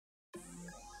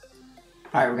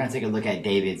All right, we're going to take a look at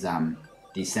David's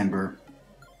December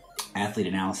athlete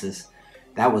analysis.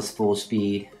 That was full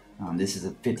speed. This is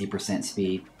a 50%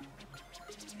 speed,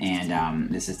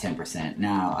 and this is 10%.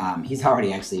 Now, he's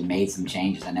already actually made some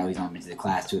changes. I know he's only been to the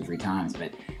class 2 or 3 times,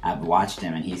 but I've watched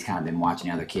him, and he's kind of been watching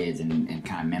other kids and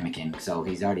kind of mimicking. So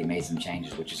he's already made some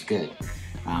changes, which is good.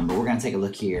 But we're going to take a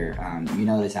look here. You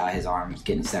notice how his arm's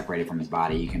getting separated from his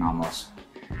body. You can almost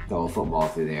throw a football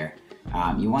through there.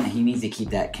 He needs to keep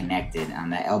that connected.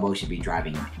 That elbow should be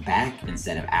driving back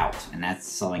instead of out, and that's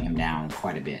slowing him down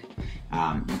quite a bit.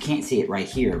 You can't see it right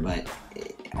here, but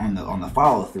on the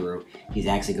follow through, he's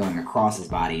actually going across his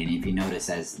body, and if you notice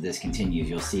as this continues,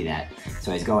 you'll see that.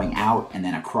 So he's going out and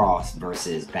then across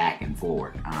versus back and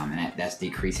forward, and that's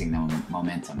decreasing the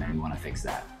momentum, and we want to fix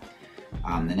that.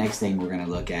 The next thing we're going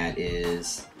to look at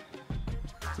is,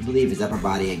 I believe, his upper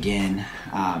body again.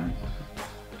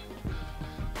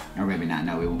 Or maybe not,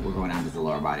 no, we're going down to the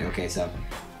lower body. Okay, so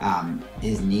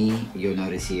his knee, you'll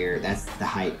notice here, that's the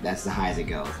height, that's the high as it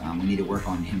goes. We need to work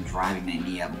on him driving that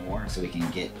knee up more so we can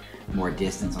get more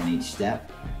distance on each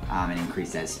step and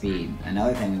increase that speed.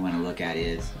 Another thing we want to look at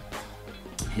is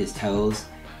his toes.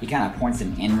 He kind of points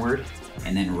them inward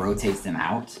and then rotates them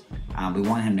out. We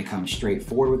want him to come straight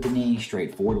forward with the knee,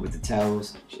 straight forward with the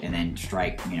toes, and then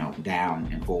strike, down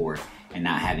and forward, and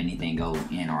not have anything go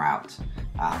in or out.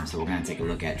 So we're going to take a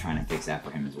look at trying to fix that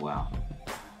for him as well.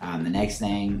 The next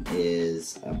thing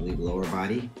is, I believe, lower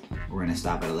body. We're going to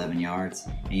stop at 11 yards.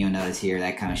 And you'll notice here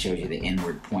that kind of shows you the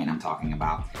inward point I'm talking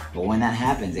about. But when that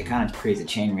happens, it kind of creates a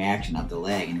chain reaction up the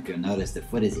leg. And if you'll notice, the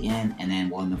foot is in, and then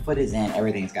when the foot is in,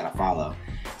 everything's got to follow.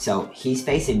 So he's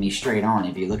facing me straight on.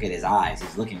 If you look at his eyes,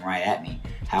 he's looking right at me.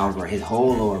 However, his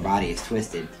whole lower body is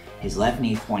twisted. His left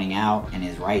knee is pointing out, and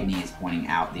his right knee is pointing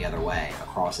out the other way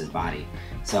across his body.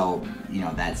 So, you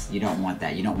don't want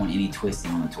that. You don't want any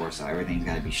twisting on the torso. Everything's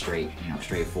got to be straight,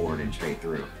 straight forward and straight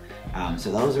through.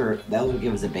 So those will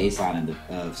give us a baseline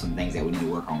of some things that we need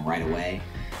to work on right away,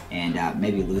 and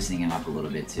maybe loosening him up a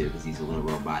little bit too, because he's a little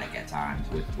robotic at times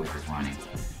with his running.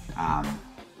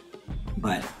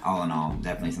 But all in all,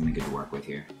 definitely something good to work with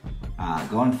here.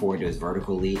 Going forward to his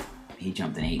vertical leap, he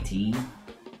jumped an 18.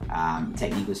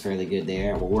 Technique was fairly good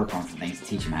there. We'll work on some things to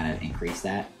teach him how to increase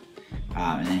that.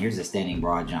 And then here's a standing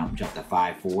broad jump to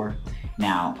 5.4.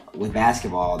 Now, with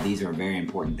basketball, these are very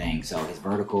important things. So his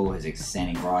vertical, his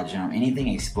standing broad jump, anything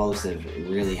explosive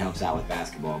really helps out with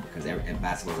basketball, because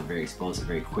basketball is a very explosive,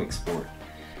 very quick sport.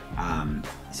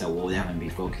 So we'll definitely be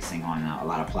focusing on a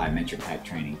lot of plyometric type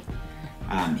training.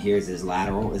 Here's his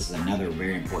lateral. This is another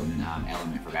very important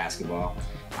element for basketball.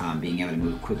 Being able to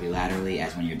move quickly laterally,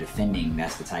 as when you're defending,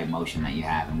 that's the type of motion that you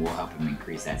have, and we'll help him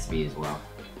increase that speed as well.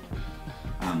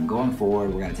 Going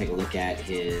forward, we're going to take a look at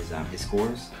his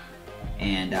scores.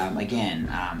 And again,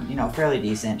 fairly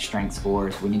decent strength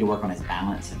scores. We need to work on his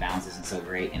balance. His balance isn't so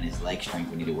great, and his leg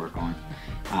strength we need to work on.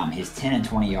 His 10 and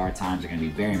 20 yard times are going to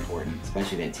be very important,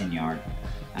 especially that 10 yard.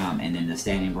 And then the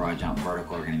standing broad jump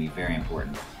vertical are going to be very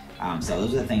important. So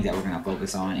those are the things that we're going to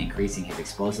focus on: increasing his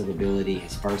explosive ability,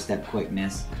 his first step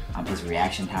quickness, his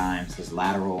reaction times, his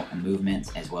lateral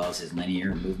movements, as well as his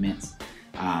linear movements.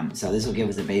 So this will give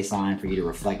us a baseline for you to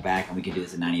reflect back, and we can do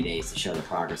this in 90 days to show the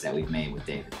progress that we've made with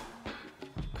David.